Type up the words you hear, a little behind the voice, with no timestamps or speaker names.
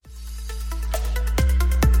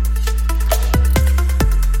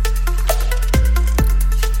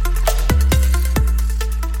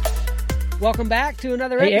welcome back to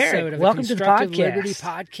another Hey, episode Eric, of welcome the to the Constructive podcast. Liberty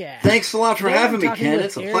Podcast. Thanks a lot for Today having I'm me, talking Ken. with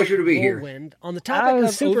It's a Eric pleasure to be here. Wohlwend on the topic I was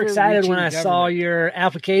of super excited when I overreaching saw government. your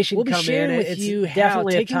application We'll be come sharing in. with It's you how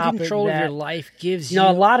definitely taking a topic control that, of your life gives you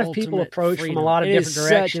know, a lot of people ultimate approach freedom. from a lot of It is different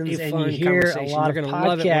such directions, a and fun you hear a conversation. lot You're of gonna love it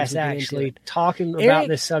once podcasts we get into actually it. talking Eric about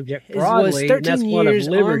this subject was broadly, and 13 that's one of years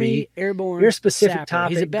liberty. Army Airborne Your specific sapper.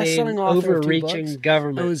 topic He's a best-selling being author of 2 overreaching books,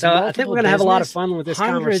 government. owns So I think we're going to have a lot of business, fun with this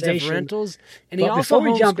hundreds conversation. of rentals, and he But also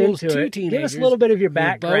before we jump homeschools into 2 it, teenagers give us a little bit of your who both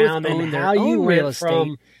background own and their how you own real went estate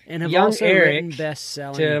from and have young also Eric written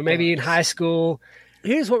best-selling to maybe in books. high school,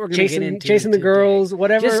 Here's what we're going to get into chasing the today. girls,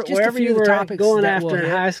 whatever, Just a wherever few you of the were topics going that we'll after in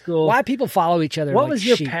hit. high school. Why people follow each other What like was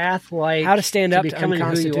your sheep. path like? How to stand up to becoming who you are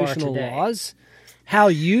unconstitutional today? laws. How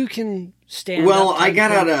you can stand Well, up to I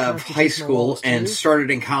got out of high unconstitutional school laws, and too.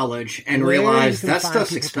 started in college and Where you realized can that find stuff's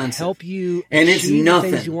people to expensive. help you And it's achieve the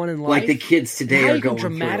things nothing you want in like the life, kids today and how are you can going through.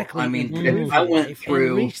 dramatically I mean, improve I your went life and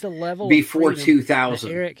through reach the level of before freedom 2000,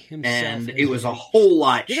 that Eric himself and has it was a reached. whole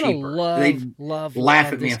lot You're gonna cheaper. love, They'd love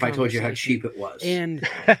laugh at me this if I told you how conversation. cheap it was. And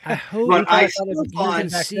I hope But I you still can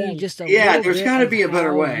thought, see just a yeah, little there's bit got to of be a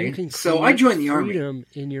better how way. you can So I create joined the Army freedom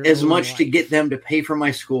in your as own much to life. get them to pay for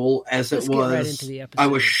my school as Let's it get right was. into the I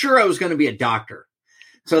was episode. sure I was going to be a doctor.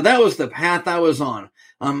 So that was the path I was on.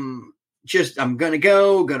 I'm going to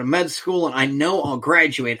go to med school, and I know I'll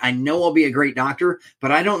graduate. I know I'll be a great doctor,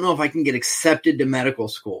 but I don't know if I can get accepted to medical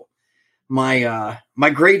school. My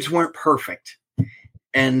grades weren't perfect.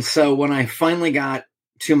 And so when I finally got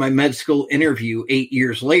to my med school interview 8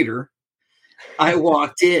 years later, I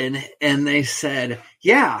walked in and they said,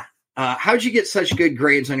 yeah, how'd you get such good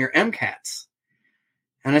grades on your MCATs?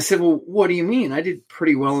 And I said, well, what do you mean? I did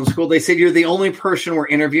pretty well in school. They said, you're the only person we're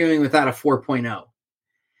interviewing without a 4.0.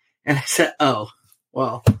 And I said, oh,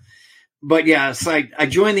 well. But yeah, so I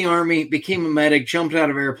joined the Army, became a medic, jumped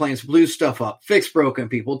out of airplanes, blew stuff up, fixed broken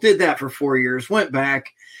people, did that for 4 years, went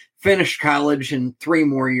back, finished college in 3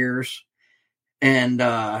 more years. And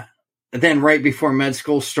then right before med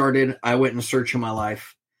school started, I went in search of my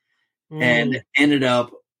life and ended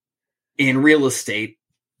up in real estate.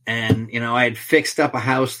 And, you know, I had fixed up a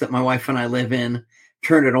house that my wife and I live in,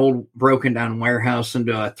 turned an old broken down warehouse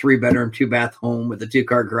into a 3-bedroom, 2-bath home with a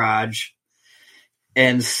 2-car garage.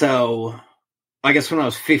 And so I guess when I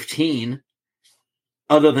was 15,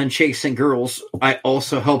 other than chasing girls, I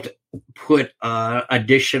also helped put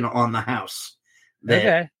addition on the house.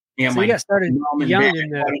 Okay. You know, So you got started mom and young dad in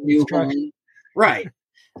the bought a new construction. home. Right.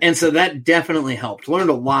 And so that definitely helped. Learned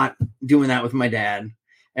a lot doing that with my dad.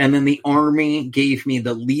 And then the Army gave me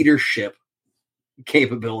the leadership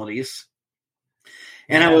capabilities.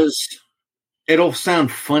 And it'll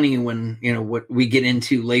sound funny when, you know, what we get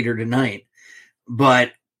into later tonight,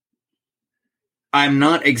 but I'm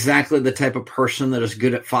not exactly the type of person that is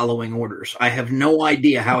good at following orders. I have no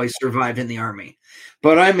idea how I survived in the Army,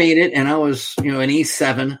 but I made it, and I was, you know, an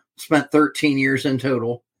E7, spent 13 years in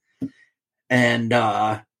total. And,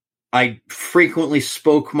 I frequently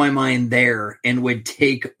spoke my mind there and would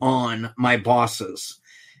take on my bosses.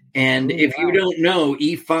 And if you don't know,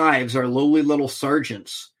 E5s are lowly little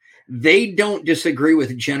sergeants. They don't disagree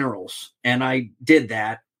with generals. And I did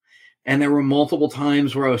that. And there were multiple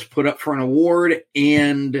times where I was put up for an award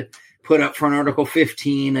and put up for an Article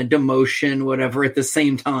 15, a demotion, whatever, at the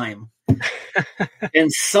same time. And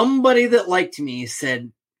somebody that liked me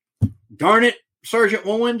said, darn it, Sergeant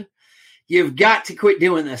Wohlwend, you've got to quit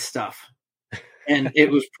doing this stuff. And it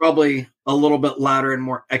was probably a little bit louder and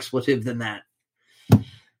more expletive than that.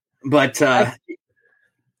 But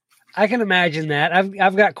I can imagine that.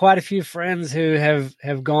 I've got quite a few friends who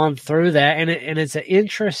have gone through that, and it's an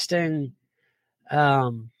interesting.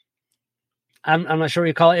 I'm not sure what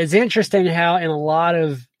you call it. It's interesting how in a lot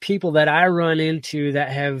of people that I run into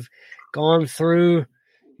that have gone through,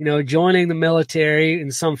 you know, joining the military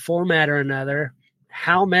in some format or another,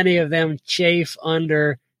 how many of them chafe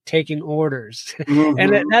under taking orders.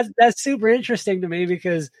 And that's super interesting to me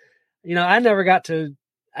because, you know, I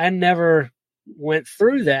never went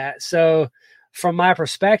through that. So from my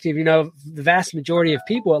perspective, you know, the vast majority of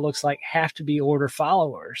people, it looks like, have to be order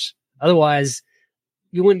followers. Otherwise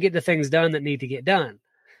you wouldn't get the things done that need to get done.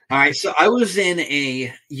 All right. So I was in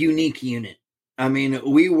a unique unit. I mean,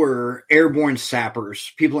 we were airborne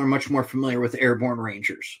sappers. People are much more familiar with airborne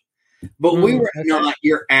rangers. But we were not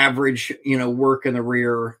your average, you know, work in the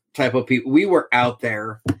rear type of people. We were out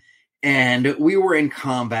there and we were in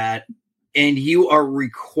combat, and you are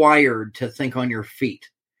required to think on your feet.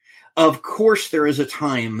 Of course, there is a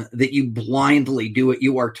time that you blindly do what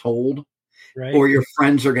you are told, right, or your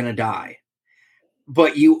friends are going to die.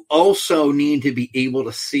 but you also need to be able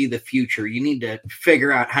to see the future. You need to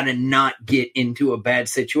figure out how to not get into a bad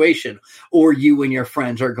situation, or you and your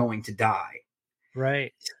friends are going to die.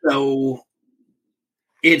 Right. So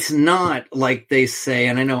it's not like they say,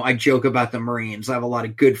 and I know I joke about the Marines. I have a lot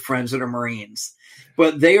of good friends that are Marines,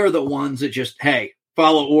 but they are the ones that just, hey,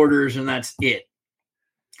 follow orders and that's it.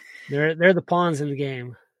 They're the pawns in the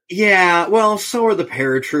game. Yeah, well, so are the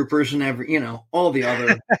paratroopers and all the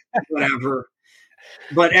other whatever.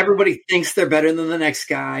 But everybody thinks they're better than the next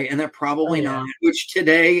guy, and they're probably not, which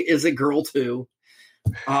today is a girl too.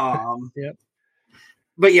 Yep.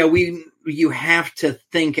 But yeah, you have to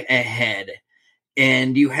think ahead,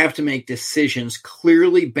 and you have to make decisions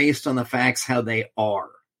clearly based on the facts, how they are.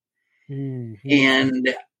 Mm-hmm.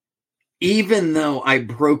 And even though I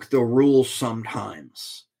broke the rules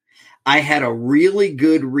sometimes, I had a really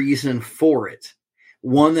good reason for it,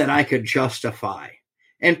 one that I could justify.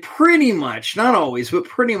 And pretty much, not always, but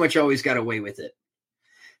pretty much always got away with it.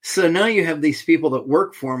 So now you have these people that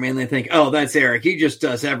work for me and they think, oh, that's Eric. He just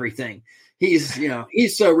does everything.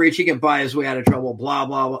 He's so rich, he can buy his way out of trouble, blah,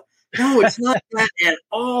 blah, blah. No, it's not that at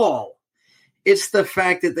all. It's the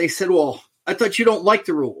fact that they said, well, I thought you don't like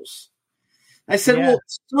the rules. I said, well,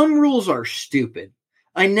 some rules are stupid.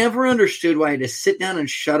 I never understood why I had to sit down and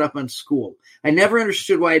shut up on school. I never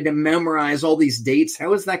understood why I had to memorize all these dates.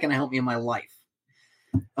 How is that going to help me in my life?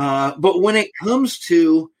 But when it comes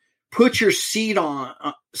to put your seatbelt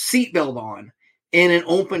on in an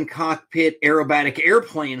open cockpit aerobatic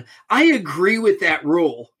airplane, I agree with that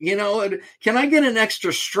rule. Can I get an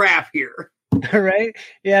extra strap here? Right?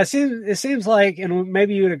 Yeah, it seems like, and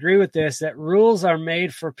maybe you would agree with this, that rules are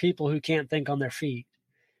made for people who can't think on their feet.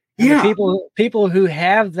 And the people who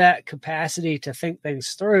have that capacity to think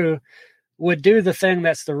things through would do the thing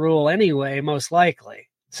that's the rule anyway, most likely.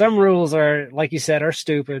 Some rules are, like you said, are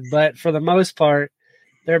stupid, but for the most part,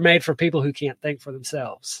 they're made for people who can't think for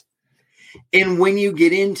themselves. And when you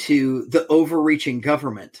get into the overreaching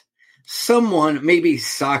government, someone, maybe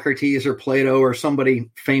Socrates or Plato or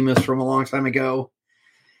somebody famous from a long time ago,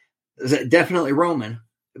 definitely Roman,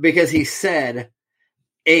 because he said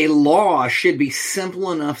a law should be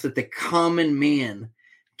simple enough that the common man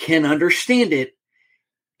can understand it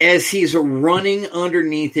as he's running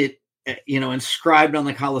underneath it, inscribed on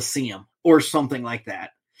the Colosseum or something like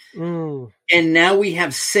that. Mm. And now we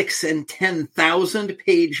have 6,000 and 10,000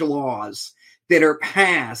 page laws that are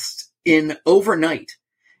passed in overnight.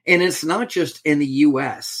 And it's not just in the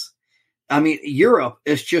US. I mean, Europe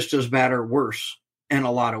is just as bad or worse in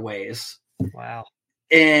a lot of ways. Wow.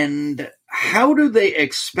 And how do they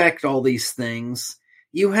expect all these things?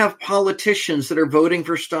 You have politicians that are voting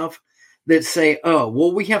for stuff that say, oh,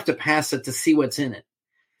 well, we have to pass it to see what's in it.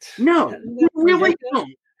 No, we really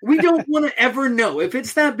don't. We don't want to ever know. If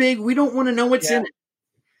it's that big, we don't want to know what's in it.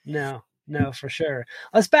 No, for sure.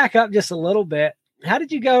 Let's back up just a little bit. How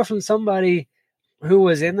did you go from somebody who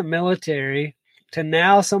was in the military to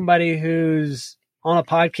now somebody who's on a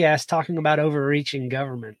podcast talking about overreaching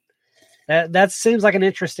government? That seems like an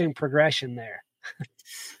interesting progression there.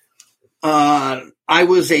 I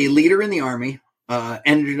was a leader in the Army,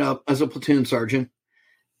 ended up as a platoon sergeant,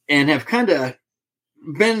 and have kind of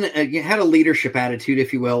had a leadership attitude,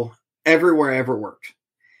 if you will, everywhere I ever worked.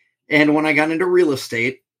 And when I got into real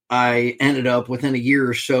estate, I ended up within a year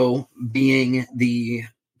or so being the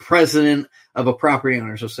president of a property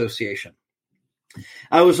owners association.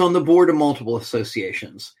 I was on the board of multiple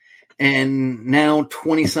associations. And now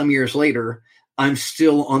 20 some years later, I'm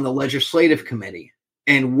still on the legislative committee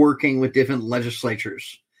and working with different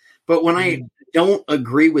legislatures. But when I don't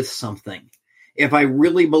agree with something, if I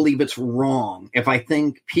really believe it's wrong, if I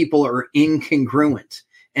think people are incongruent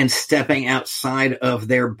and stepping outside of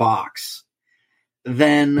their box,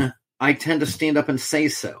 then I tend to stand up and say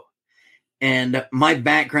so. And my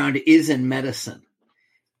background is in medicine.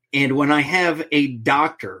 And when I have a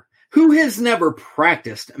doctor who has never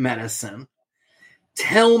practiced medicine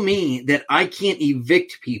tell me that I can't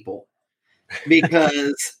evict people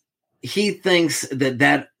because he thinks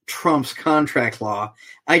that trumps contract law,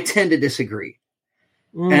 I tend to disagree.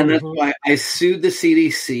 Mm-hmm. And that's why I sued the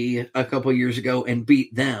CDC a couple years ago and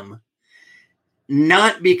beat them.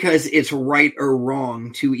 Not because it's right or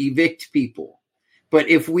wrong to evict people, but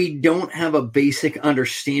if we don't have a basic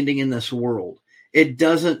understanding in this world, it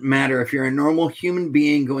doesn't matter if you're a normal human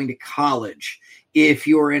being going to college, if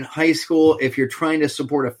you're in high school, if you're trying to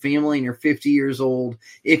support a family and you're 50 years old,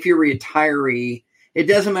 if you're a retiree, it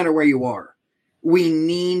doesn't matter where you are. We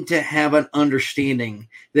need to have an understanding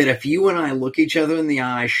that if you and I look each other in the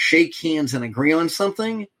eye, shake hands, and agree on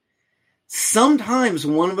something, sometimes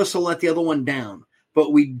one of us will let the other one down.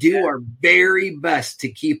 but we do our very best to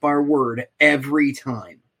keep our word every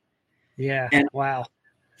time. Yeah. And wow.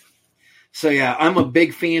 So, yeah, I'm a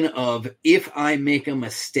big fan of if I make a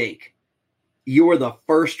mistake, you're the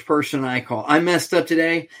first person I call. I messed up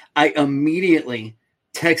today. I immediately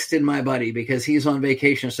texted my buddy because he's on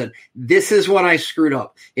vacation and said, this is what I screwed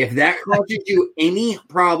up. If that causes you any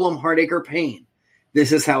problem, heartache, or pain,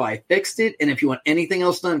 this is how I fixed it. And if you want anything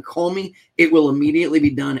else done, call me. It will immediately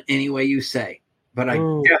be done any way you say. But I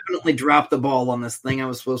definitely dropped the ball on this thing I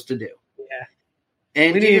was supposed to do. Yeah.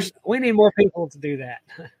 And we need more people to do that.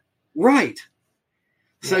 Right.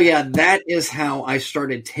 So, yeah, that is how I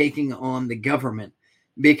started taking on the government,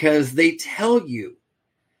 because they tell you,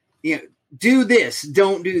 do this,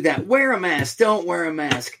 don't do that. Wear a mask, don't wear a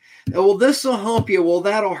mask. Well, this will help you. Well,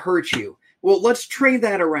 that'll hurt you. Well, let's trade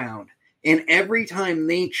that around. And every time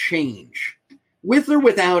they change, with or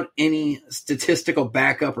without any statistical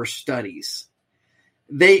backup or studies,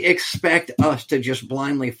 they expect us to just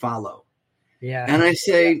blindly follow. Yeah. And I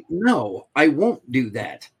say, no, I won't do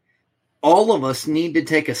that. All of us need to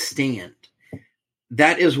take a stand.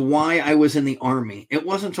 That is why I was in the Army. It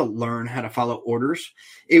wasn't to learn how to follow orders.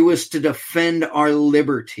 It was to defend our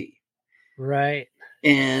liberty. Right.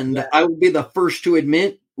 And I will be the first to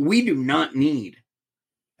admit, we do not need.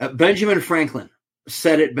 Benjamin Franklin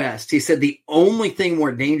said it best. He said the only thing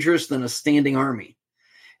more dangerous than a standing army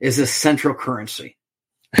is a central currency,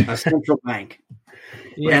 a central bank.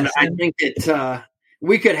 Yes. And I think that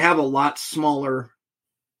we could have a lot smaller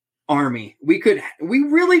army. We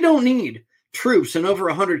really don't need troops in over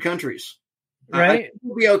 100 countries. Right.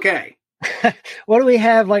 We'll be okay. What do we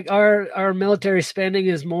have? Like our military spending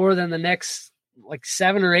is more than the next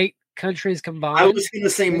 7 or 8 countries combined. I was going to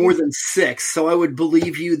say more than 6, so I would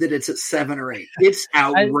believe you that it's at 7 or 8. It's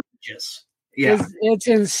outrageous. It's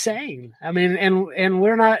insane. I mean, and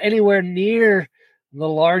we're not anywhere near the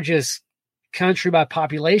largest country by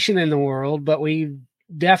population in the world, but we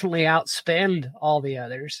definitely outspend all the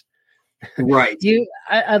others. Right.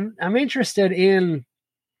 I'm interested in.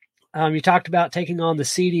 You talked about taking on the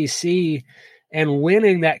CDC and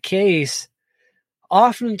winning that case.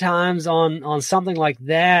 Oftentimes on something like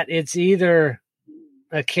that, it's either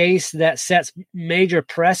a case that sets major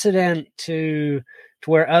precedent to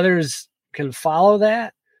where others can follow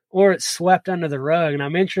that, or it's swept under the rug. And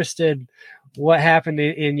I'm interested what happened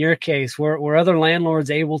in your case. Were other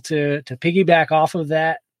landlords able to piggyback off of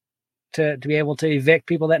that to be able to evict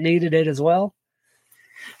people that needed it as well?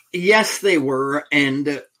 Yes, they were.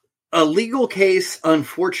 And a legal case,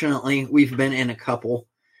 unfortunately, we've been in a couple.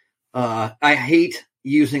 I hate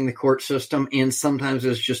using the court system, and sometimes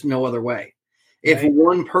there's just no other way. If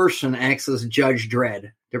one person acts as Judge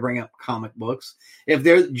Dredd, to bring up comic books, if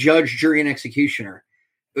they're judge, jury, and executioner,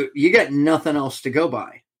 you got nothing else to go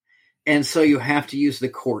by. And so you have to use the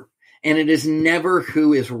court. And it is never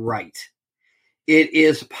who is right. It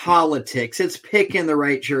is politics. It's picking the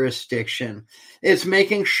right jurisdiction. It's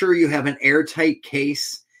making sure you have an airtight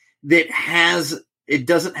case that it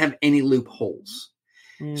doesn't have any loopholes.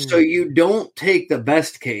 So you don't take the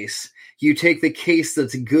best case. You take the case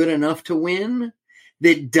that's good enough to win,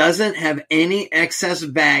 that doesn't have any excess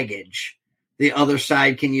baggage the other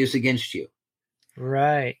side can use against you.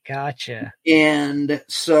 Right. Gotcha. And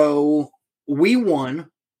so we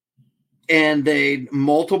won, and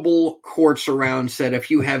multiple courts around said,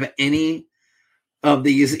 if you have any of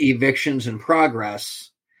these evictions in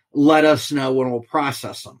progress, let us know and we'll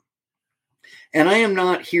process them. And I am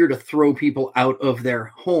not here to throw people out of their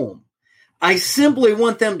home. I simply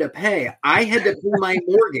want them to pay. I had to pay my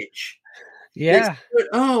mortgage. Yeah. Said,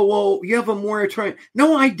 oh, well, you have a moratorium.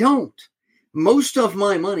 No, I don't. Most of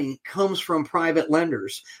my money comes from private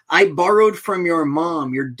lenders. I borrowed from your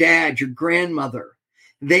mom, your dad, your grandmother.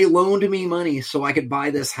 They loaned me money so I could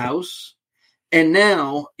buy this house. And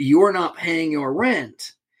now you're not paying your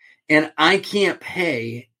rent. And I can't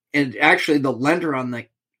pay. And actually, the lender on the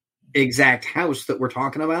exact house that we're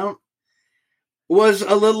talking about was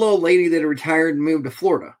a little old lady that retired and moved to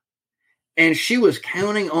Florida. And she was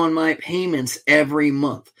counting on my payments every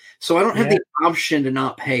month. So I don't have the option to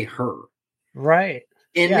not pay her. Right.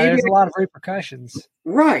 And maybe there's a lot of repercussions.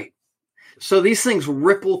 Right. So these things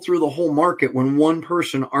ripple through the whole market when one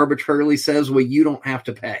person arbitrarily says, well, you don't have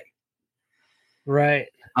to pay. Right.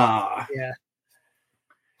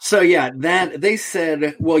 So that they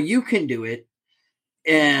said, well, you can do it.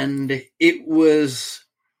 And it was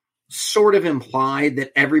sort of implied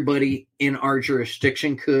that everybody in our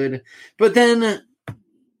jurisdiction could. But then, the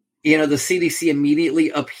CDC immediately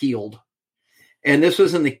appealed. And this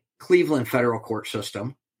was in the Cleveland federal court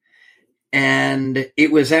system. And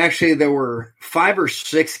it was actually, there were 5 or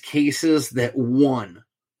 6 cases that won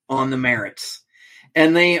on the merits.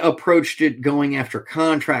 And they approached it going after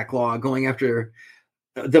contract law, going after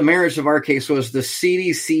the merits of our case was the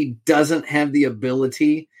CDC doesn't have the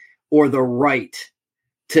ability or the right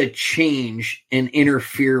to change and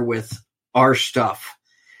interfere with our stuff.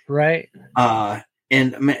 Right.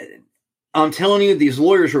 And I'm telling you, these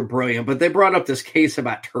lawyers were brilliant, but they brought up this case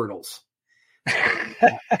about turtles.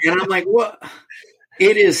 And I'm like, what?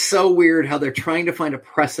 It is so weird how they're trying to find a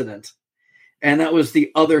precedent. And that was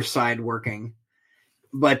the other side working.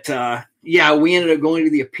 But yeah, we ended up going to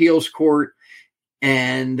the appeals court,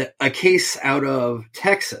 and a case out of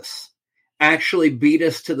Texas actually beat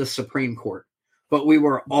us to the Supreme Court. But we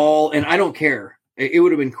were all, and I don't care. It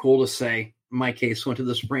would have been cool to say my case went to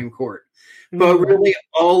the Supreme Court. But really,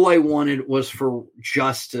 all I wanted was for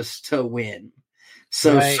justice to win.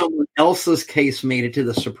 So someone else's case made it to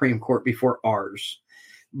the Supreme Court before ours.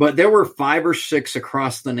 But there were 5 or 6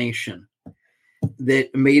 across the nation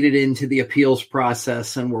that made it into the appeals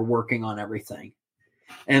process and were working on everything.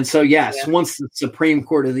 And so, yes, once the Supreme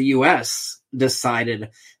Court of the U.S. decided,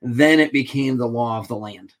 then it became the law of the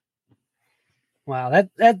land. Wow,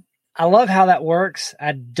 that I love how that works.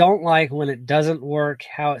 I don't like when it doesn't work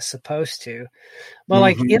how it's supposed to. But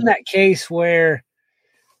like in that case where,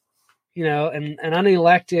 you know, an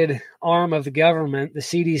unelected arm of the government, the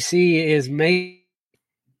CDC, is made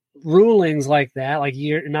rulings like that, like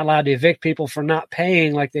you're not allowed to evict people for not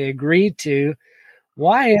paying like they agreed to.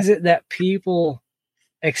 Why is it that people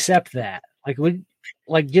accept that?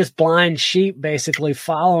 Like just blind sheep, basically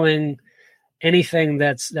following anything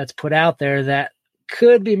that's put out there that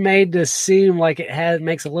could be made to seem like it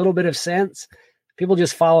makes a little bit of sense. People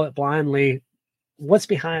just follow it blindly. What's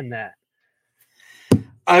behind that?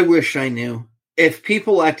 I wish I knew. If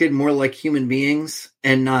people acted more like human beings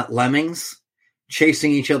and not lemmings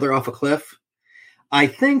chasing each other off a cliff, I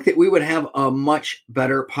think that we would have a much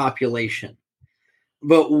better population.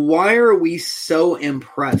 But why are we so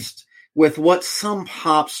impressed with what some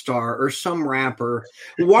pop star or some rapper?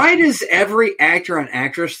 Why does every actor and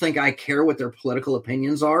actress think I care what their political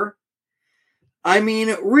opinions are? I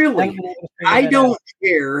mean, really, I don't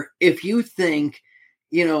care if you think,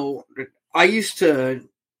 you know, I used to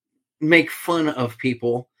make fun of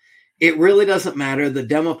people. It really doesn't matter. The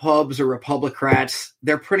Demopubs or Republicrats,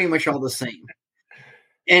 they're pretty much all the same.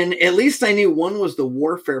 And at least I knew one was the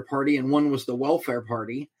warfare party and one was the welfare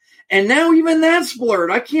party. And now even that's blurred.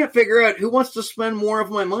 I can't figure out who wants to spend more of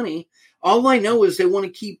my money. All I know is they want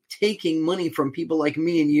to keep taking money from people like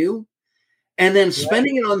me and you and then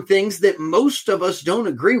spending it on things that most of us don't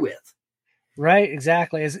agree with. Right,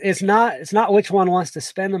 exactly. It's not which one wants to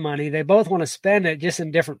spend the money. They both want to spend it, just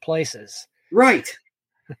in different places. Right.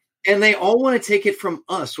 And they all want to take it from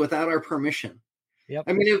us without our permission. Yep.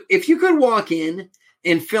 I mean, if you could walk in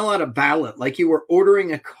and fill out a ballot like you were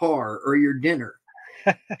ordering a car or your dinner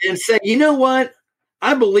and say, you know what?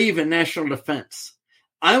 I believe in national defense.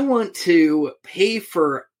 I want to pay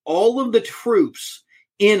for all of the troops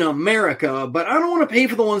in America, but I don't want to pay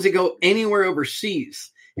for the ones that go anywhere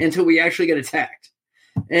overseas until we actually get attacked.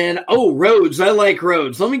 And, roads. I like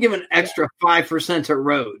roads. Let me give an extra 5% to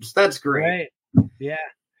roads. That's great. Right. Yeah.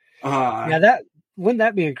 Wouldn't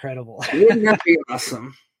that be incredible? Wouldn't that be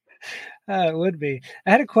awesome? It would be.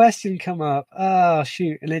 I had a question come up. Oh,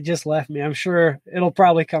 shoot. And it just left me. I'm sure it'll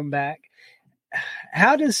probably come back.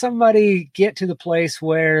 How does somebody get to the place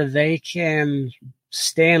where they can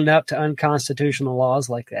stand up to unconstitutional laws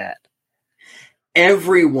like that?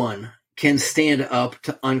 Everyone can stand up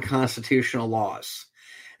to unconstitutional laws.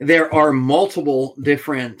 There are multiple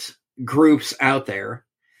different groups out there,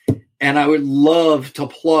 and I would love to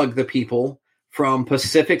plug the people from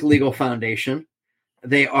Pacific Legal Foundation.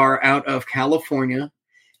 They are out of California,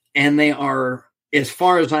 and they are, as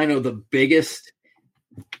far as I know, the biggest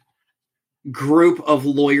group of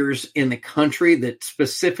lawyers in the country that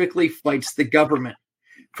specifically fights the government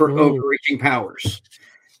for overreaching powers.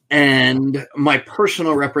 And my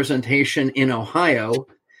personal representation in Ohio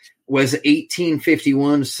was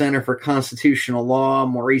 1851 Center for Constitutional Law,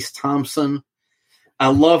 Maurice Thompson. I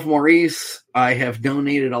love Maurice. I have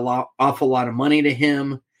donated awful lot of money to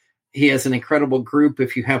him. He has an incredible group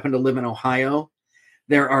if you happen to live in Ohio.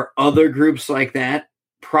 There are other groups like that,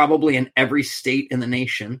 probably in every state in the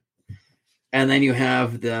nation. And then you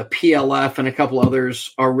have the PLF and a couple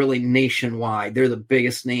others are really nationwide. They're the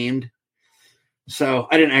biggest named. So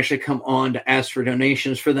I didn't actually come on to ask for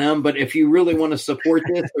donations for them. But if you really want to support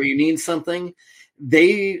this or you need something,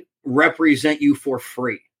 they represent you for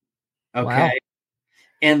free. Okay. Wow.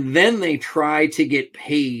 And then they try to get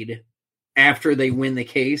paid after they win the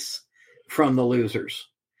case from the losers.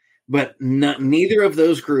 But neither of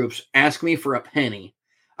those groups asked me for a penny.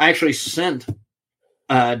 I actually sent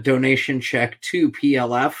a donation check to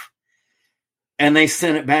PLF, and they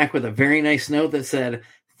sent it back with a very nice note that said,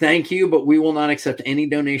 "Thank you, but we will not accept any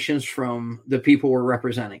donations from the people we're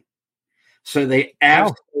representing." So they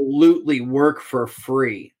absolutely work for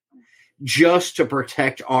free just to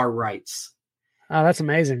protect our rights. Oh, that's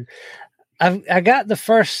amazing. I got the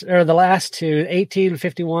first or the last two,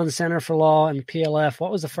 1851 Center for Law and PLF.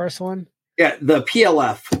 What was the first one? Yeah, the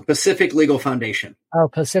PLF, Pacific Legal Foundation. Oh,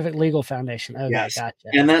 Pacific Legal Foundation. Okay, yes. Gotcha.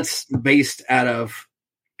 And that's based out of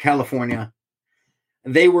California.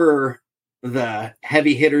 They were the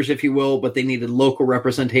heavy hitters, if you will, but they needed local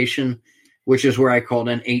representation, which is where I called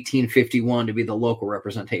in 1851 to be the local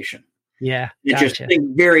representation. Yeah. It just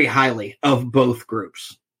think very highly of both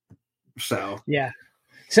groups. So, yeah.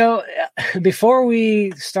 So before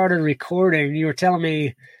we started recording, you were telling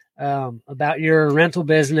me about your rental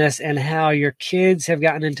business and how your kids have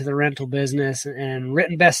gotten into the rental business and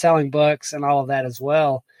written best-selling books and all of that as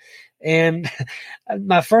well. And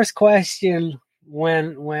my first question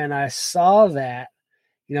when I saw that,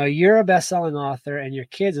 you're a best-selling author and your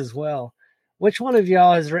kids as well. Which one of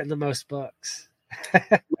y'all has written the most books?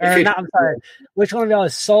 Which one of y'all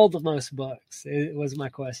has sold the most books? It was my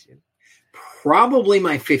question. Probably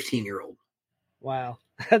my 15-year-old. Wow.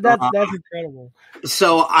 That's incredible.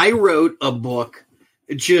 So I wrote a book.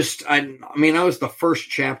 I was the first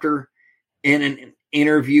chapter in an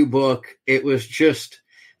interview book. It was just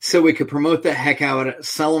so we could promote the heck out of it,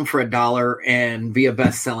 sell them for $1 and be a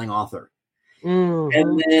best-selling author. Mm-hmm.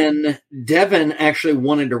 And then Devin actually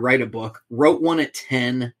wanted to write a book, wrote one at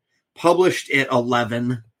 10, published at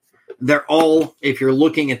 11. They're all, if you're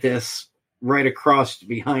looking at this, right across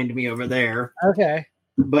behind me over there. Okay.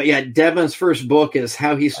 But yeah, Devin's first book is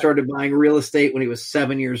how he started buying real estate when he was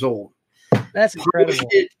 7 years old. That's incredible. Published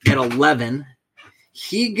it at 11.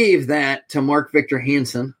 He gave that to Mark Victor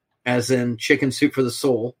Hansen, as in Chicken Soup for the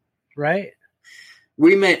Soul. Right.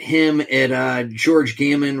 We met him at George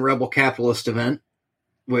Gammon Rebel Capitalist event,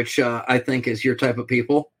 which I think is your type of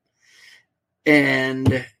people.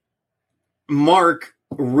 And Mark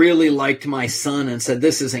really liked my son and said,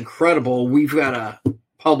 "This is incredible. We've got to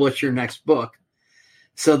publish your next book."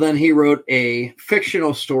 So then he wrote a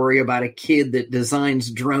fictional story about a kid that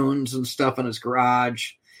designs drones and stuff in his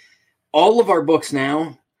garage. All of our books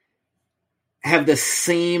now have the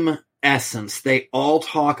same essence. They all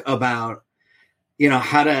talk about,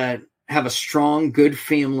 how to have a strong, good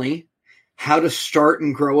family, how to start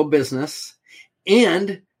and grow a business.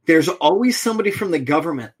 And there's always somebody from the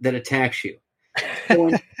government that attacks you. So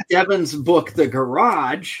in Devin's book, The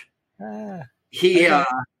Garage, the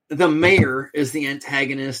mayor is the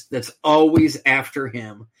antagonist that's always after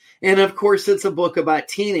him. And of course, it's a book about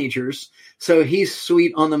teenagers. So he's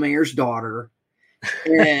sweet on the mayor's daughter.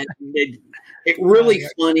 And it really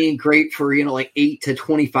funny and great for, 8 to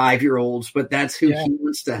 25-year-olds, but that's who he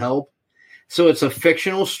wants to help. So it's a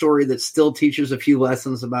fictional story that still teaches a few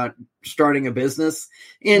lessons about starting a business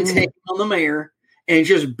and taking on the mayor. And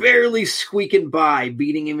just barely squeaking by,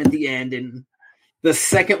 beating him at the end. And the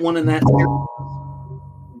second one in that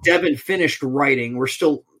series, Devin finished writing. We're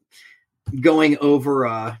still going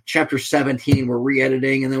over chapter 17. We're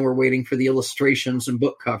re-editing, and then we're waiting for the illustrations and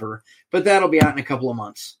book cover. But that'll be out in a couple of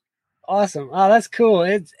months. Awesome. Oh, that's cool.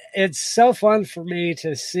 It's so fun for me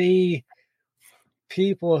to see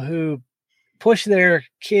people who push their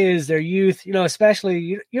kids, their youth, especially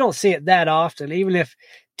you don't see it that often. Even if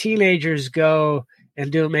teenagers go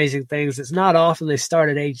and do amazing things, it's not often they start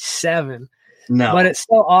at age 7. No. But it's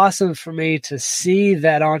so awesome for me to see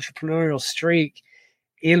that entrepreneurial streak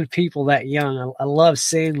in people that young. I love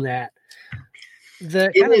seeing that.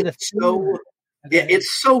 It's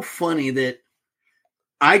so funny that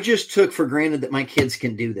I just took for granted that my kids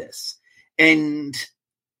can do this. And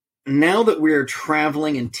now that we're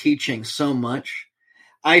traveling and teaching so much,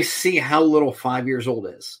 I see how little 5 years old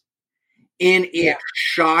is. And it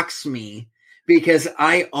shocks me because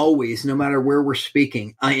I always, no matter where we're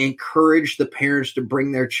speaking, I encourage the parents to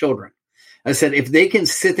bring their children. I said, if they can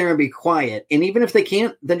sit there and be quiet, and even if they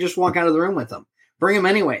can't, then just walk out of the room with them. Bring them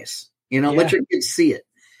anyways. Let your kids see it.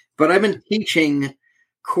 But I've been teaching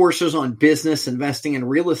courses on business, investing, and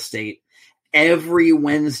real estate every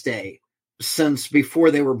Wednesday since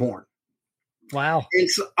before they were born. Wow. And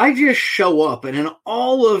so I just show up, and in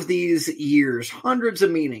all of these years, hundreds of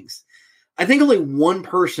meetings, I think only one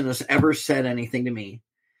person has ever said anything to me.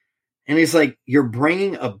 And he's like, "You're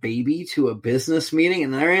bringing a baby to a business meeting?"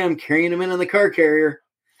 And there I am carrying him in the car carrier.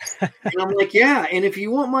 And I'm like, yeah. And if you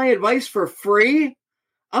want my advice for free,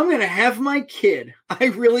 I'm going to have my kid. I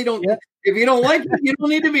really don't. If you don't like it, you don't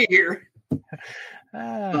need to be here.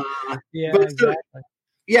 Yeah, but exactly.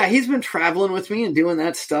 Yeah, he's been traveling with me and doing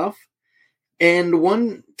that stuff. And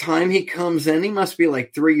one time he comes in, he must be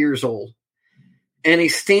like 3 years old. And he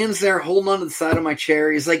stands there holding onto the side of my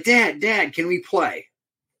chair. He's like, Dad, can we play?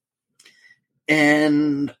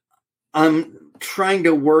 And I'm trying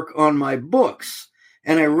to work on my books.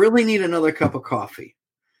 And I really need another cup of coffee.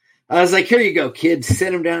 I was like, here you go, kid.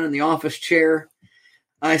 Sit him down in the office chair.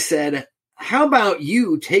 I said, how about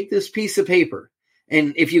you take this piece of paper?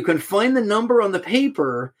 And if you can find the number on the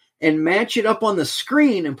paper and match it up on the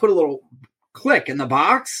screen and put a little click in the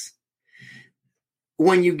box,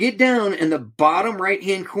 when you get down and the bottom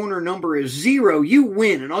right-hand corner number is 0, you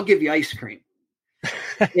win, and I'll give you ice cream.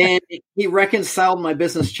 And he reconciled my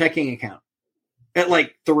business checking account at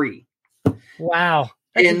like 3. Wow.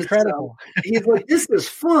 That's incredible. So he's like, this is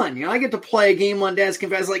fun. I get to play a game on Dad's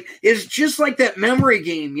computer. I was like, it's just like that memory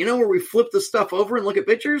game, where we flip the stuff over and look at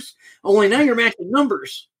pictures. Only now you're matching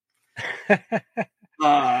numbers.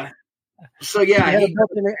 So yeah. He's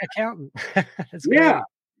an accountant. That's great. Yeah.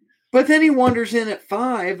 But then he wanders in at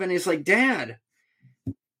 5 and he's like, Dad,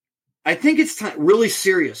 I think it's time. Really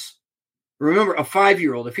serious. Remember, a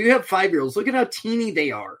 5-year-old. If you have 5-year-olds, look at how teeny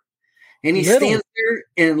they are. And he stands there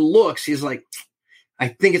and looks. He's like, I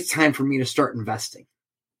think it's time for me to start investing.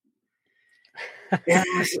 And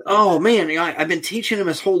I said, oh, man, I've been teaching him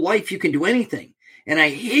his whole life you can do anything. And I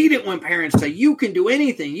hate it when parents say, you can do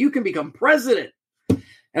anything. You can become president.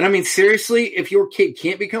 And I mean, seriously, if your kid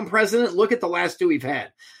can't become president, look at the last 2 we've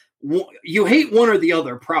had. You hate one or the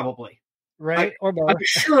other, probably. Right? Or both. I'm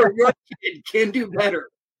sure your kid can do better.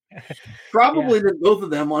 Probably than both of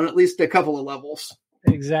them on at least a couple of levels.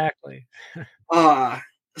 Exactly.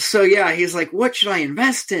 So, yeah, he's like, what should I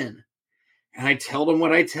invest in? And I told him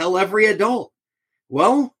what I tell every adult.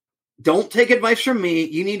 Well, don't take advice from me.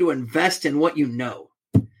 You need to invest in what you know.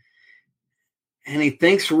 And he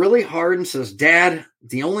thinks really hard and says, Dad,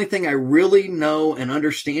 the only thing I really know and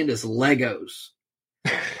understand is Legos.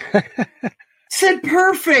 Said,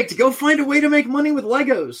 perfect. Go find a way to make money with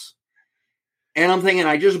Legos. And I'm thinking,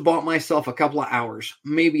 I just bought myself a couple of hours,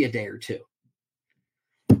 maybe a day or 2.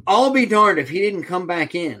 I'll be darned if he didn't come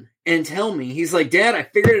back in and tell me, he's like, Dad, I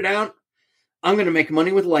figured it out. I'm going to make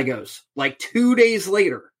money with Legos. Like 2 days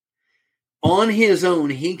later, on his own,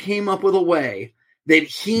 he came up with a way that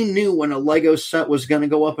he knew when a Lego set was going to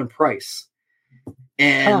go up in price.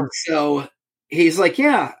 And so he's like,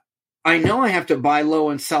 yeah, I know I have to buy low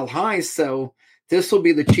and sell high, so this will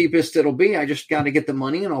be the cheapest it'll be. I just got to get the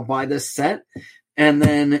money and I'll buy this set. And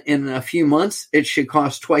then in a few months, it should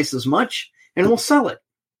cost twice as much and we'll sell it.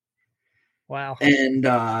 Wow.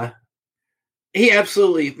 And he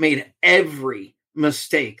absolutely made every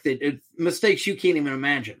mistake, mistakes you can't even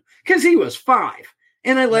imagine, because he was 5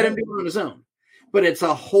 and I let him do it on his own. But it's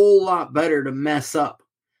a whole lot better to mess up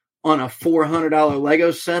on a $400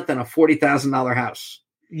 Lego set than a $40,000 house.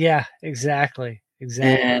 Yeah, exactly.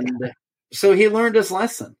 And so he learned his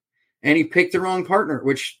lesson and he picked the wrong partner,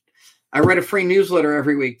 which I read a free newsletter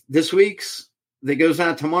every week. This week's that goes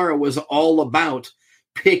out tomorrow was all about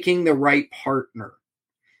picking the right partner.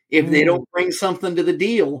 If they don't bring something to the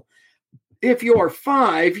deal, if you're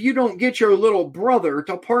 5, you don't get your little brother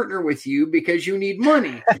to partner with you because you need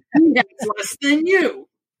money. He has less than you.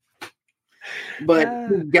 But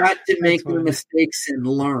you got to make the mistakes and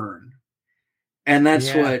learn. And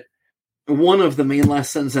that's what one of the main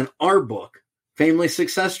lessons in our book, Family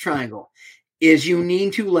Success Triangle, is you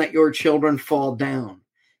need to let your children fall down.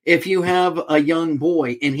 If you have a young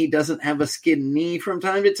boy and he doesn't have a skinned knee from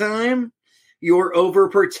time to time, you're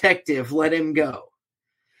overprotective. Let him go.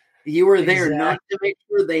 You are there not to make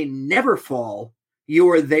sure they never fall. You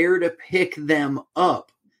are there to pick them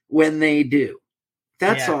up when they do.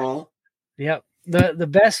 That's all. Yep. The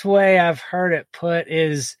best way I've heard it put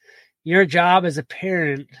is your job as a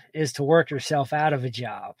parent is to work yourself out of a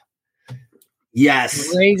job.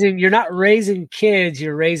 Yes. You're not raising kids,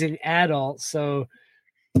 you're raising adults. So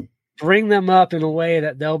bring them up in a way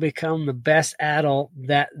that they'll become the best adult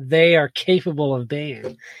that they are capable of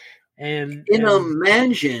being. And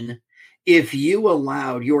imagine if you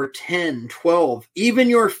allowed your 10, 12, even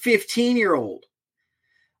your 15-year-old.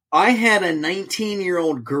 I had a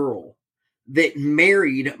 19-year-old girl that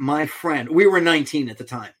married my friend. We were 19 at the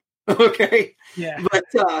time. Okay. Yeah.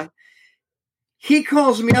 But he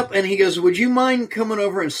calls me up and he goes, would you mind coming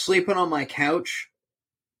over and sleeping on my couch?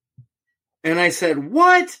 And I said,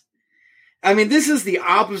 what? I mean, this is the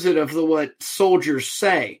opposite of what soldiers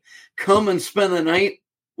say. Come and spend the night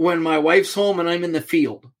when my wife's home and I'm in the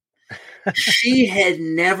field. She had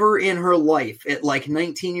never in her life, at like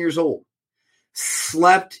 19 years old,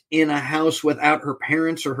 slept in a house without her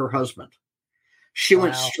parents or her husband. She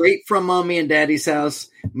went straight from mommy and daddy's house,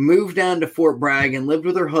 moved down to Fort Bragg, and lived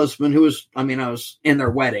with her husband, who was, I was in their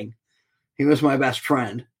wedding. He was my best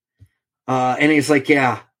friend. And he's like,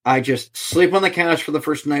 yeah, I just sleep on the couch for the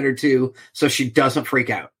first night or two so she doesn't freak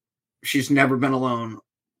out. She's never been alone.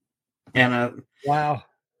 And wow.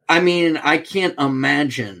 I can't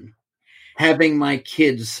imagine having my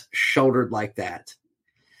kids shouldered like that.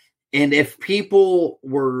 And if people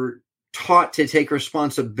were taught to take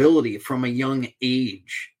responsibility from a young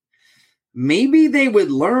age, maybe they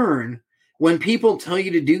would learn when people tell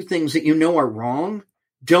you to do things that you know are wrong,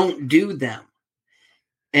 don't do them.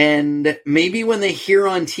 And maybe when they hear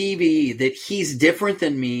on TV that he's different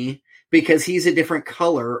than me because he's a different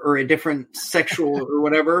color or a different sexual or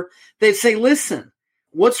whatever, they'd say, listen,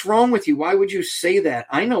 what's wrong with you? Why would you say that?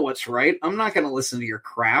 I know what's right. I'm not going to listen to your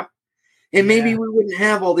crap. And maybe we wouldn't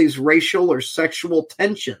have all these racial or sexual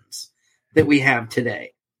tensions that we have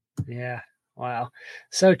today. Yeah. Wow.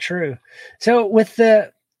 So true. So with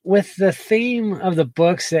the theme of the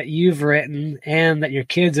books that you've written and that your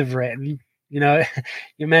kids have written, you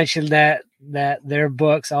mentioned that their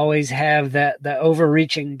books always have the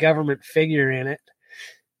overreaching government figure in it.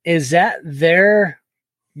 Is that their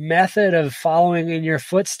method of following in your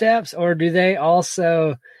footsteps, or do they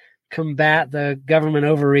also combat the government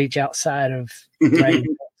overreach outside of writing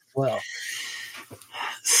books as well?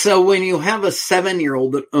 So when you have a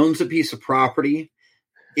 7-year-old that owns a piece of property,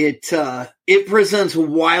 it presents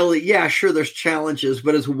wildly, sure, there's challenges,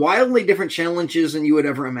 but it's wildly different challenges than you would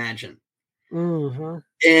ever imagine. Mm-hmm.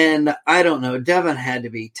 And I don't know, Devin had to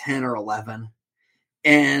be 10 or 11.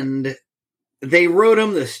 And they wrote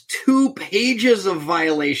him this 2 pages of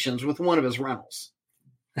violations with one of his rentals.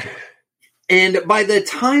 And by the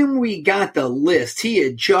time we got the list, he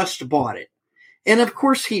had just bought it. And of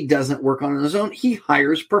course, he doesn't work on his own. He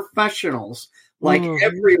hires professionals like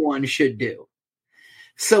everyone should do.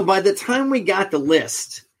 So by the time we got the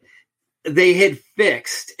list, they had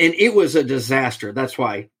fixed, and it was a disaster. That's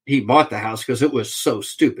why he bought the house, because it was so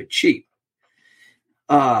stupid cheap.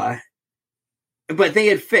 But they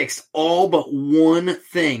had fixed all but one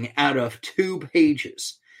thing out of 2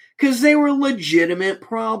 pages because they were legitimate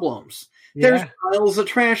problems. There's piles of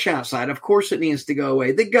trash outside. Of course it needs to go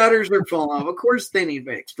away. The gutters are falling off. Of course they need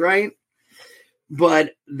fixed, right?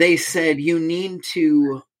 But they said you need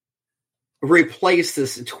to replace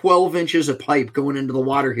this 12 inches of pipe going into the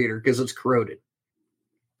water heater because it's corroded.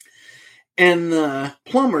 And the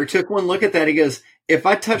plumber took one look at that. He goes, if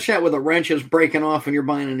I touch that with a wrench, it's breaking off and you're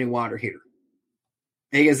buying a new water heater.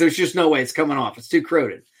 And he goes, there's just no way it's coming off. It's too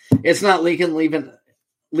corroded. It's not leaking. Leave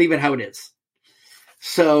it how it is.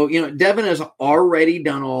 So, Devin has already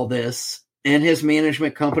done all this, and his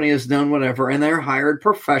management company has done whatever, and they're hired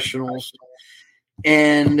professionals.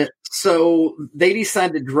 And so they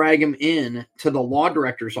decided to drag him in to the law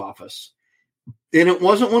director's office. And it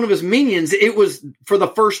wasn't one of his minions. It was for the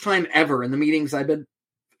first time ever in the meetings I've been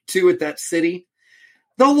to at that city.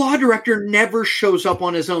 The law director never shows up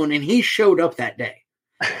on his own, and he showed up that day.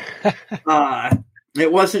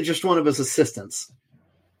 It wasn't just one of his assistants.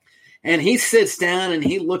 And he sits down and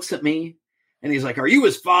he looks at me and he's like, are you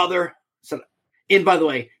his father? So, and by the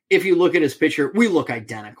way, if you look at his picture, we look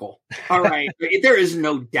identical. All right. There is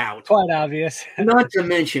no doubt. Quite obvious. Not to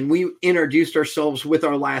mention, we introduced ourselves with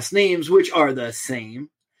our last names, which are the same.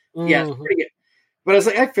 Mm-hmm. Yeah, pretty good. But I was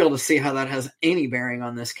like, I fail to see how that has any bearing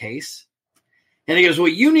on this case. And he goes, well,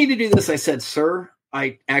 you need to do this. I said, sir,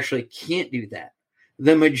 I actually can't do that.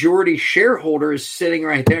 The majority shareholder is sitting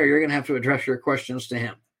right there. You're going to have to address your questions to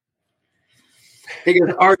him. He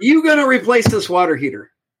goes, are you going to replace this water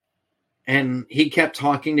heater? And he kept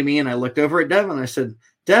talking to me, and I looked over at Devin. I said,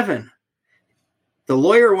 Devin, the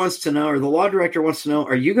lawyer wants to know, or the law director wants to know,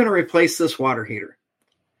 are you going to replace this water heater?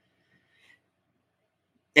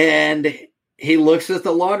 And he looks at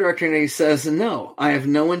the law director and he says, no, I have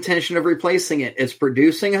no intention of replacing it. It's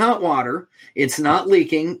producing hot water. It's not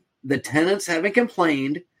leaking. The tenants haven't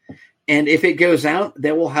complained. And if it goes out,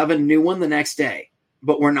 they will have a new one the next day.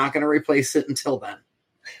 But we're not going to replace it until then.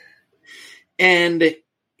 And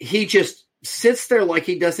he just sits there like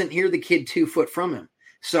he doesn't hear the kid 2 foot from him.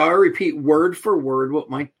 So I repeat word for word what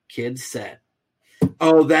my kid said.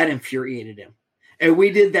 Oh, that infuriated him. And we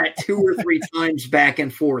did that 2 or 3 times back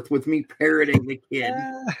and forth with me parroting the kid.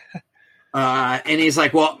 And he's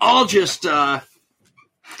like, well, I'll just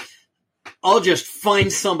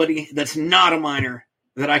find somebody that's not a minor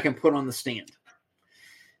that I can put on the stand.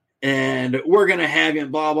 And we're going to have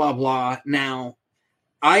him, blah, blah, blah. Now,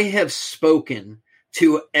 I have spoken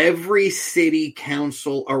to every city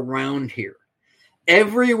council around here.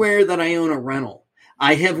 everywhere that I own a rental,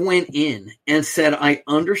 I have went in and said, I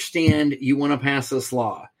understand you want to pass this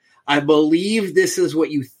law. I believe this is what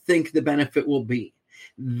you think the benefit will be.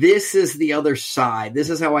 This is the other side. This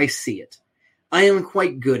is how I see it. I am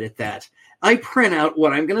quite good at that. I print out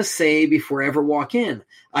what I'm going to say before I ever walk in.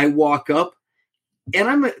 I walk up,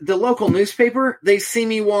 and the local newspaper, they see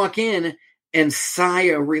me walk in and sigh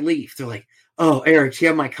of relief. They're like, oh, Eric, do you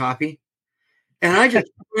have my copy? And I just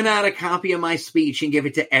print out a copy of my speech and give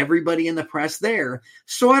it to everybody in the press there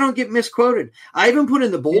so I don't get misquoted. I even put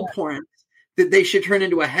in the bold point that they should turn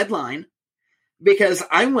into a headline because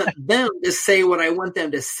I want them to say what I want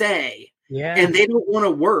them to say. Yeah. And they don't want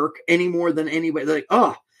to work any more than anybody. They're like,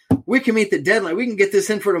 oh, we can meet the deadline. We can get this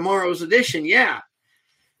in for tomorrow's edition. Yeah.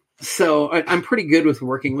 So I'm pretty good with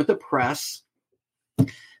working with the press.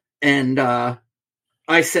 And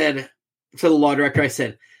I said to the law director, I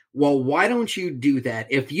said, well, why don't you do that?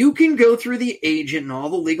 If you can go through the agent and all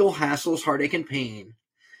the legal hassles, heartache, and pain,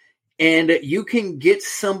 and you can get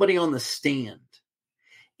somebody on the stand,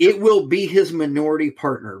 it will be his minority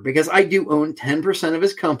partner because I do own 10% of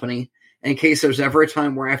his company in case there's ever a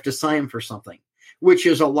time where I have to sign him for something, which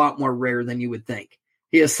is a lot more rare than you would think.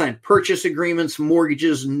 He has signed purchase agreements,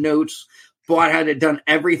 mortgages, notes, had it done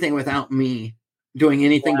everything without me doing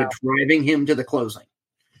anything but driving him to the closing.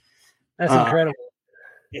 That's incredible.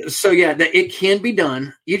 So, yeah, it can be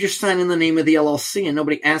done. You just sign in the name of the LLC and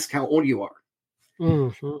nobody asks how old you are.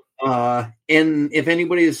 Mm-hmm. And if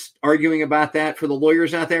anybody is arguing about that for the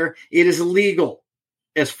lawyers out there, it is legal.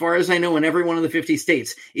 As far as I know, in every one of the 50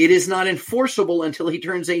 states, it is not enforceable until he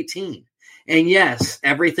turns 18. And yes,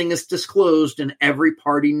 everything is disclosed and every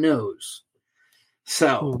party knows.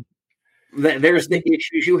 So there's the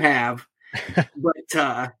issues you have.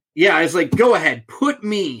 But yeah, I was like, go ahead, put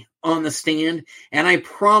me on the stand. And I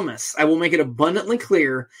promise I will make it abundantly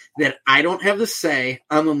clear that I don't have the say.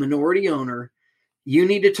 I'm a minority owner. You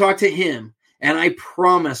need to talk to him. And I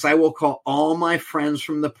promise I will call all my friends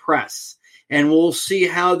from the press and we'll see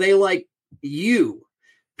how they like you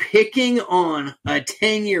picking on a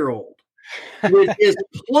 10-year-old with his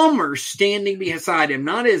plumber standing beside him,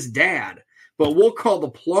 not his dad, but we'll call the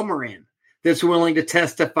plumber in that's willing to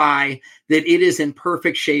testify that it is in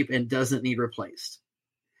perfect shape and doesn't need replaced.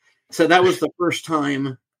 So that was the first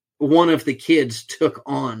time one of the kids took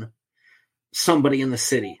on somebody in the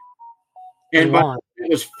city. And it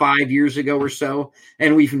was 5 years ago or so,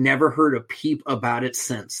 and we've never heard a peep about it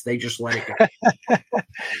since. They just let it go.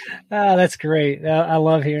 Oh, that's great. I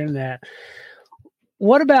love hearing that.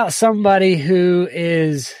 What about somebody who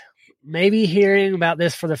is maybe hearing about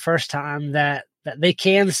this for the first time, that they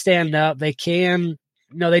can stand up, they can,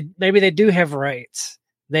 maybe they do have rights.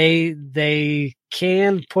 They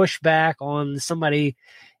can push back on somebody,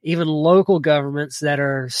 even local governments that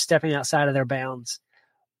are stepping outside of their bounds.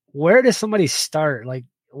 Where does somebody start? Like,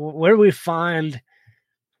 where do we find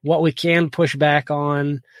what we can push back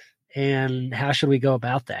on, and how should we go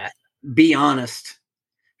about that? Be honest.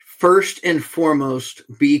 First and foremost,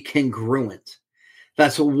 be congruent.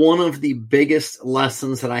 That's one of the biggest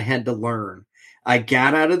lessons that I had to learn. I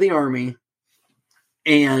got out of the Army,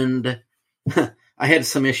 and I had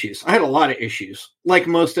some issues. I had a lot of issues, like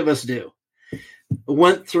most of us do.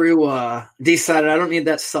 Went through, decided I don't need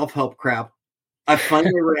that self-help crap. I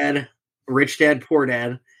finally read Rich Dad, Poor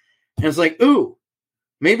Dad, and it's like, ooh,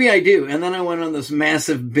 maybe I do. And then I went on this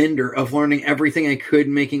massive bender of learning everything I could,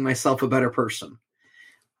 making myself a better person.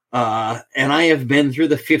 And I have been through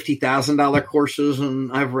the $50,000 courses,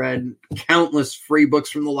 and I've read countless free books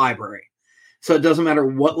from the library. So it doesn't matter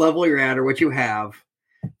what level you're at or what you have.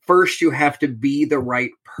 First, you have to be the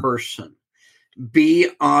right person. Be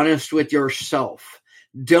honest with yourself.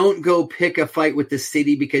 Don't go pick a fight with the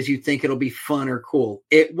city because you think it'll be fun or cool.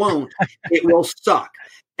 It won't. It will suck.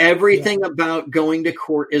 Everything about going to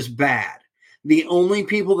court is bad. The only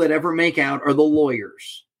people that ever make out are the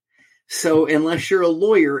lawyers. So unless you're a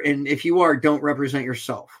lawyer, and if you are, don't represent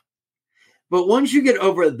yourself. But once you get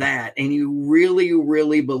over that and you really,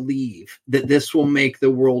 really believe that this will make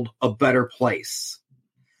the world a better place,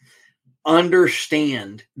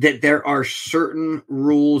 understand that there are certain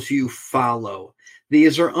rules you follow.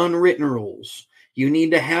 These are unwritten rules. You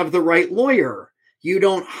need to have the right lawyer. You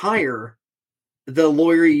don't hire the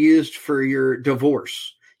lawyer you used for your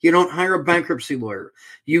divorce. You don't hire a bankruptcy lawyer.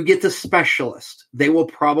 You get the specialist. They will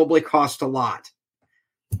probably cost a lot.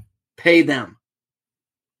 Pay them.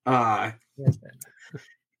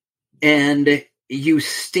 And you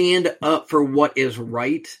stand up for what is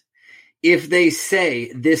right. If they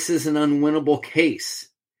say this is an unwinnable case,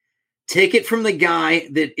 take it from the guy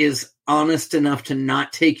that is honest enough to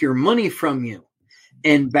not take your money from you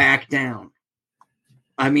and back down.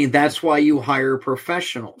 I mean, that's why you hire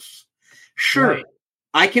professionals. Sure, Right.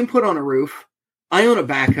 I can put on a roof. I own a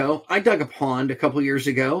backhoe. I dug a pond a couple years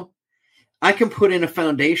ago. I can put in a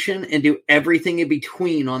foundation and do everything in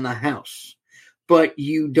between on the house. But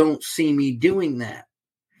you don't see me doing that.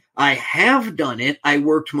 I have done it. I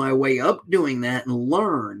worked my way up doing that and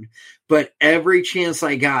learned. But every chance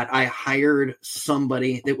I got, I hired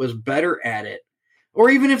somebody that was better at it. Or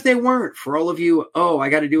even if they weren't, for all of you, oh, I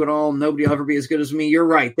got to do it all. Nobody will ever be as good as me. You're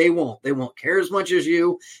right. They won't. They won't care as much as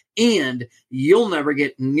you. And you'll never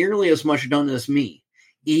get nearly as much done as me,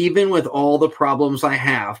 even with all the problems I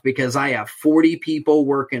have, because I have 40 people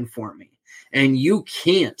working for me. And you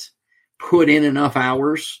can't put in enough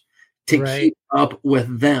hours to keep up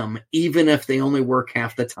with them, even if they only work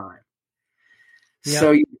half the time. Yep.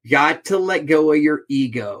 So you got to let go of your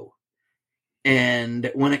ego.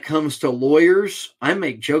 And when it comes to lawyers, I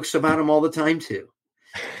make jokes about them all the time too.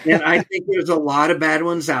 And I think there's a lot of bad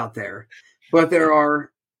ones out there, but there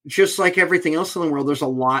are, just like everything else in the world, there's a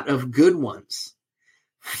lot of good ones.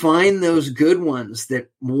 Find those good ones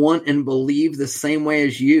that want and believe the same way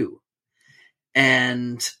as you,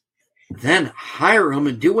 and then hire them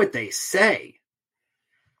and do what they say.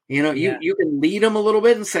 You know, you can lead them a little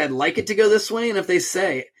bit and say, I'd like it to go this way. And if they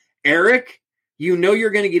say, Eric, you know you're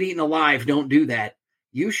going to get eaten alive, don't do that,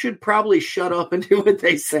 you should probably shut up and do what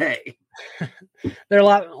they say. They're a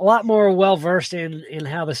lot more well-versed in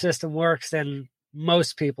how the system works than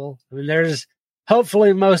most people. I mean, there's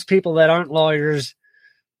hopefully most people that aren't lawyers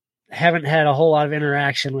haven't had a whole lot of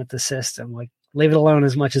interaction with the system. Like, leave it alone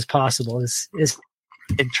as much as possible is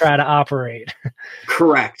and try to operate.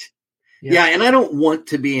 Correct. Yeah. And I don't want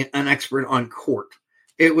to be an expert on court.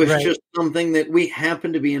 It was just something that we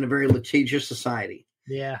happen to be in a very litigious society.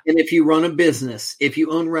 Yeah. And if you run a business, if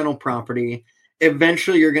you own rental property,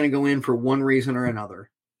 eventually you're going to go in for one reason or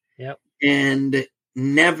another. Yep. And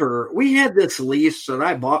we had this lease that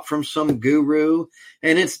I bought from some guru,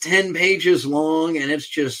 and it's 10 pages long, and it's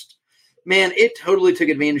just, man, it totally took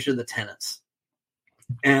advantage of the tenants.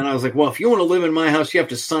 And I was like, well, if you want to live in my house, you have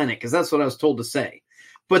to sign it, because that's what I was told to say.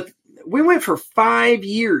 But we went for 5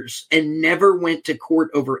 years and never went to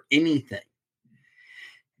court over anything.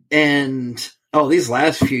 And, these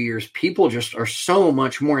last few years, people just are so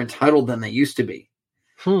much more entitled than they used to be.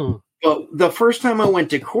 But the first time I went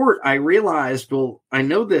to court, I realized, well, I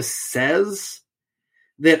know this says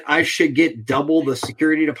that I should get double the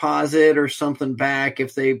security deposit or something back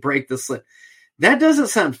if they break the slip. That doesn't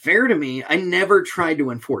sound fair to me. I never tried to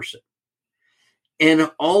enforce it. And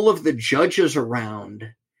all of the judges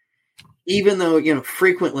around, even though,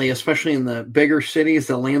 frequently, especially in the bigger cities,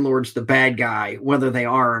 the landlord's the bad guy, whether they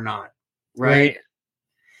are or not, right?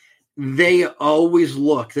 They always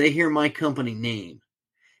they hear my company name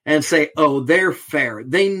and say, oh, they're fair.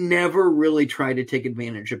 They never really try to take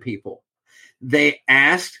advantage of people. They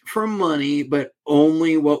asked for money, but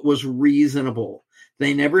only what was reasonable.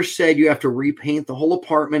 They never said you have to repaint the whole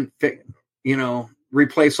apartment,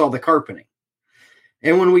 replace all the carpeting.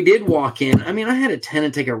 And when we did walk in, I had a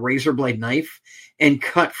tenant take a razor blade knife and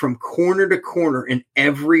cut from corner to corner in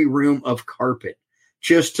every room of carpet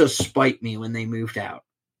just to spite me when they moved out.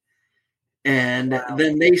 And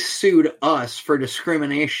then they sued us for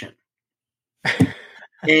discrimination.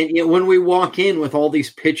 And when we walk in with all these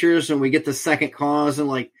pictures and we get the second cause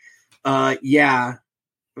and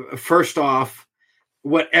first off,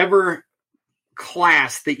 whatever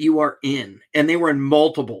class that you are in, and they were in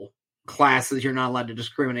multiple classes you're not allowed to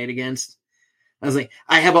discriminate against. I was like,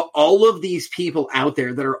 I have all of these people out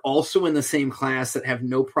there that are also in the same class that have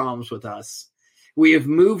no problems with us. We have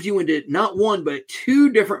moved you into not one, but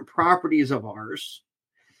 2 different properties of ours.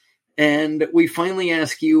 And we finally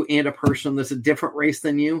ask you and a person that's a different race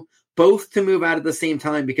than you, both to move out at the same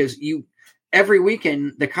time, because every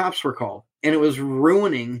weekend the cops were called and it was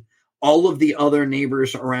ruining all of the other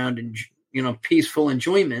neighbors around and, peaceful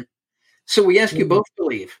enjoyment. So we ask you both to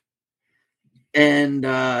leave. And,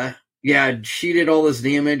 she did all this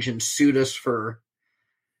damage and sued us for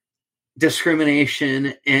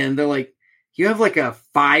discrimination. And they're like, you have like a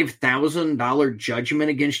 $5,000 judgment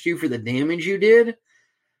against you for the damage you did.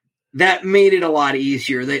 That made it a lot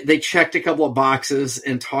easier. They checked a couple of boxes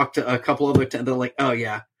and talked to a couple of other. They're like, oh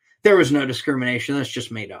yeah, there was no discrimination. That's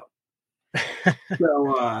just made up.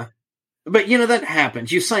 So, but that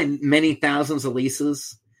happens. You sign many thousands of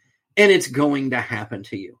leases, and it's going to happen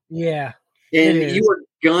to you. Yeah. And you are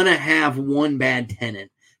going to have one bad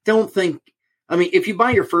tenant. Don't think, if you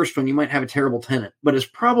buy your first one, you might have a terrible tenant, but it's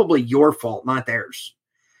probably your fault, not theirs.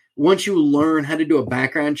 Once you learn how to do a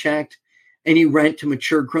background check and you rent to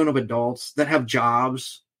mature grown-up adults that have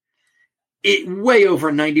jobs, way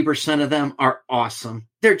over 90% of them are awesome.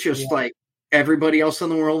 They're just like everybody else in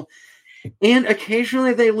the world. And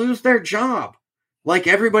occasionally they lose their job like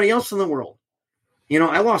everybody else in the world. You know,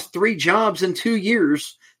 I lost 3 jobs in 2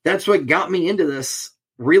 years. That's what got me into this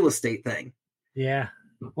real estate thing. Yeah.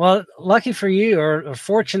 Well, lucky for you, or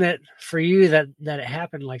fortunate for you that it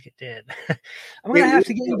happened like it did. I'm going to have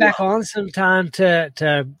to get you back on sometime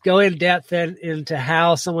to go in depth into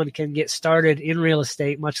how someone can get started in real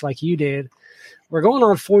estate, much like you did. We're going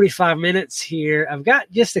on 45 minutes here. I've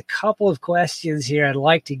got just a couple of questions here I'd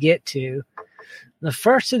like to get to. The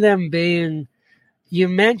first of them being, you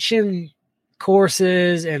mentioned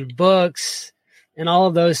courses and books and all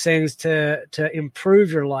of those things to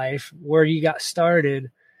improve your life, where you got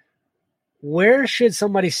started. Where should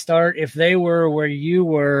somebody start if they were where you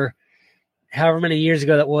were, however many years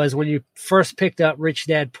ago that was, when you first picked up Rich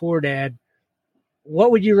Dad, Poor Dad?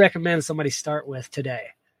 What would you recommend somebody start with today?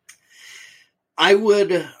 I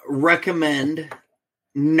would recommend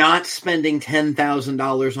not spending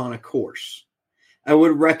 $10,000 on a course. I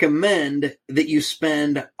would recommend that you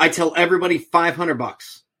spend, I tell everybody,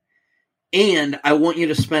 $500. And I want you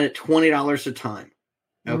to spend it $20 a time.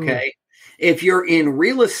 Okay. If you're in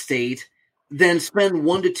real estate, then spend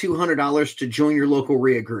 $100 to $200 to join your local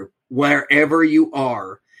RIA group. Wherever you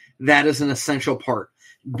are, that is an essential part.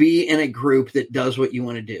 Be in a group that does what you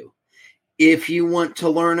want to do. If you want to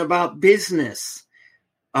learn about business,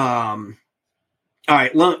 all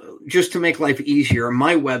right, just to make life easier,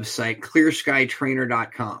 my website,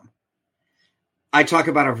 clearskytrainer.com. I talk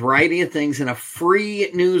about a variety of things in a free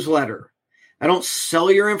newsletter. I don't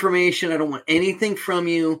sell your information. I don't want anything from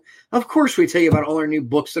you. Of course, we tell you about all our new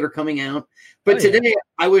books that are coming out. But today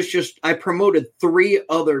I promoted 3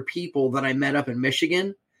 other people that I met up in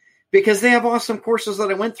Michigan because they have awesome courses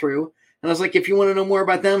that I went through. And I was like, if you want to know more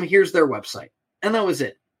about them, here's their website. And that was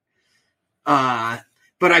it. But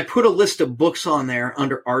I put a list of books on there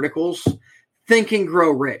under articles. Think and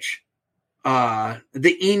Grow Rich. The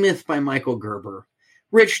E-Myth by Michael Gerber.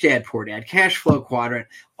 Rich Dad, Poor Dad, Cash Flow Quadrant,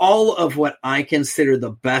 all of what I consider the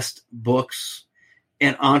best books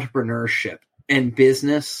in entrepreneurship and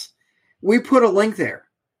business. We put a link there.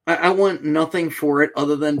 I want nothing for it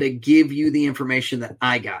other than to give you the information that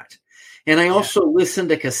I got. And I also listen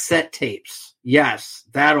to cassette tapes. Yes,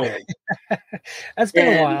 that old. That's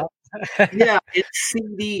been a while. Yeah, it's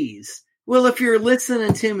CDs. Well, if you're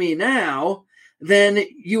listening to me now, then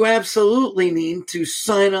you absolutely need to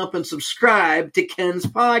sign up and subscribe to Ken's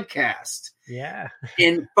podcast. Yeah.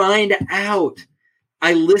 And find out.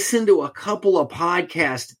 I listen to a couple of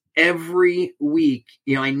podcasts every week.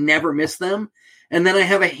 You know, I never miss them. And then I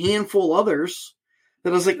have a handful others that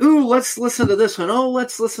I was like, ooh, let's listen to this one. Oh,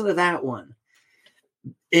 let's listen to that one.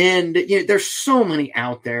 And you know, there's so many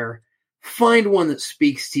out there. Find one that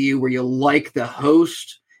speaks to you where you like the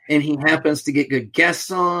host and he happens to get good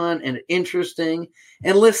guests on and interesting,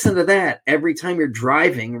 and listen to that every time you're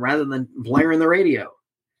driving rather than blaring the radio.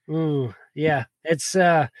 Yeah. It's,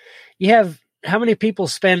 you have, how many people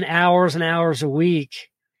spend hours and hours a week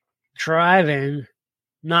driving,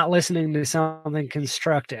 not listening to something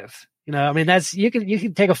constructive? You know, I mean, you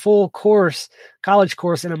can take a full college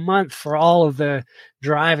course in a month for all of the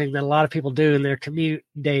driving that a lot of people do in their commute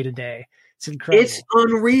day to day. It's incredible. It's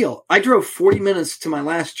unreal. I drove 40 minutes to my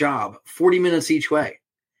last job, 40 minutes each way.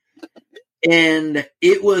 And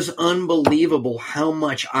it was unbelievable how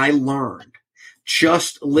much I learned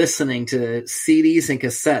just listening to CDs and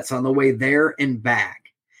cassettes on the way there and back.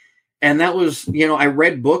 And that was, you know, I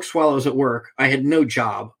read books while I was at work. I had no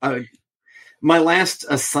job. My last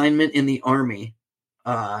assignment in the Army,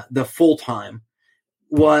 the full time,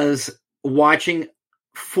 was watching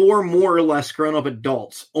 4 more or less grown-up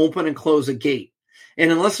adults open and close a gate.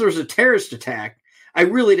 And unless there was a terrorist attack, I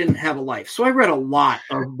really didn't have a life. So I read a lot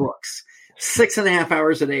of books, 6.5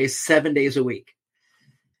 hours a day, 7 days a week.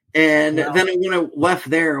 And then when I left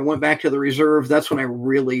there and went back to the reserve, that's when I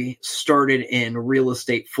really started in real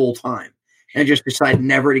estate full-time and just decided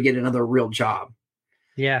never to get another real job.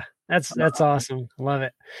 Yeah. That's awesome. Love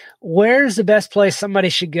it. Where's the best place somebody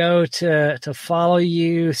should go to follow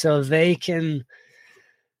you so they can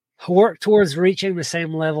work towards reaching the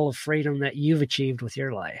same level of freedom that you've achieved with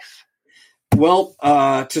your life? Well,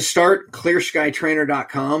 to start,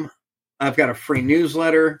 clearskytrainer.com. I've got a free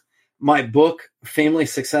newsletter. My book, Family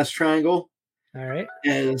Success Triangle, all right,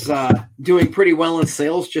 is doing pretty well in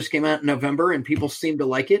sales. Just came out in November, and people seem to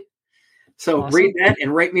like it. So awesome. Read that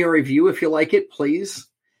and write me a review if you like it, please.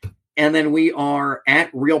 And then we are at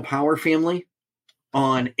Real Power Family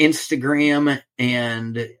on Instagram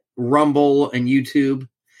and Rumble and YouTube.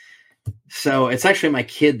 So it's actually my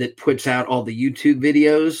kid that puts out all the YouTube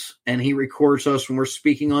videos, and he records us when we're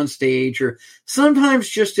speaking on stage or sometimes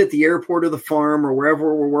just at the airport or the farm or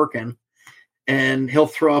wherever we're working. And he'll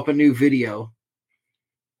throw up a new video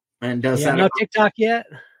and does that. No TikTok yet?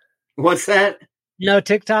 What's that? No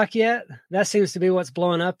TikTok yet? That seems to be what's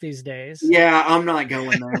blowing up these days. Yeah, I'm not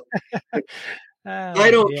going there.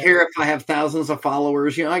 I don't care if I have thousands of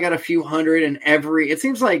followers. I got a few hundred, and it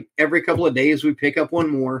seems like every couple of days we pick up one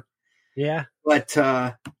more. Yeah. But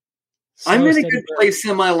I'm in a good place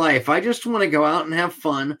in my life. I just want to go out and have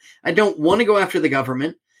fun. I don't want to go after the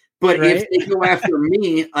government, but if they go after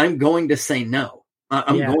me, I'm going to say no.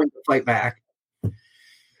 I'm going to fight back.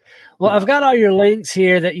 Well, I've got all your links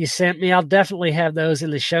here that you sent me. I'll definitely have those in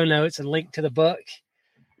the show notes and link to the book.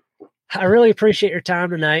 I really appreciate your time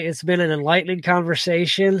tonight. It's been an enlightening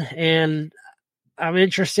conversation, and I'm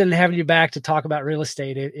interested in having you back to talk about real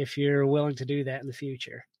estate if you're willing to do that in the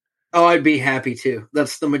future. Oh, I'd be happy to.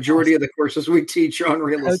 That's the majority of the courses we teach on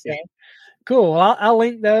real estate. Okay. Cool. Well, I'll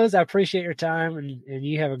link those. I appreciate your time, and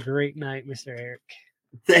you have a great night, Mr. Eric.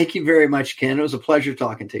 Thank you very much, Ken. It was a pleasure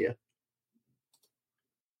talking to you.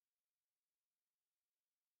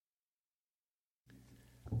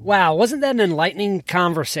 Wow, wasn't that an enlightening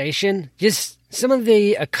conversation? Just some of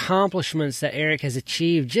the accomplishments that Eric has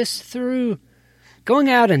achieved just through going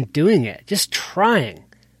out and doing it, just trying,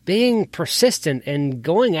 being persistent and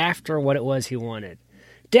going after what it was he wanted.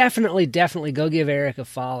 Definitely go give Eric a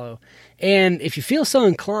follow. And if you feel so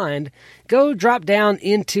inclined, go drop down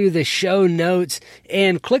into the show notes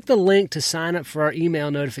and click the link to sign up for our email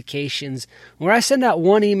notifications, where I send out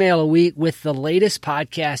one email a week with the latest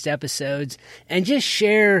podcast episodes and just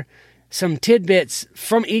share some tidbits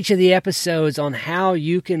from each of the episodes on how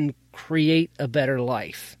you can create a better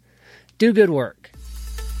life. Do good work.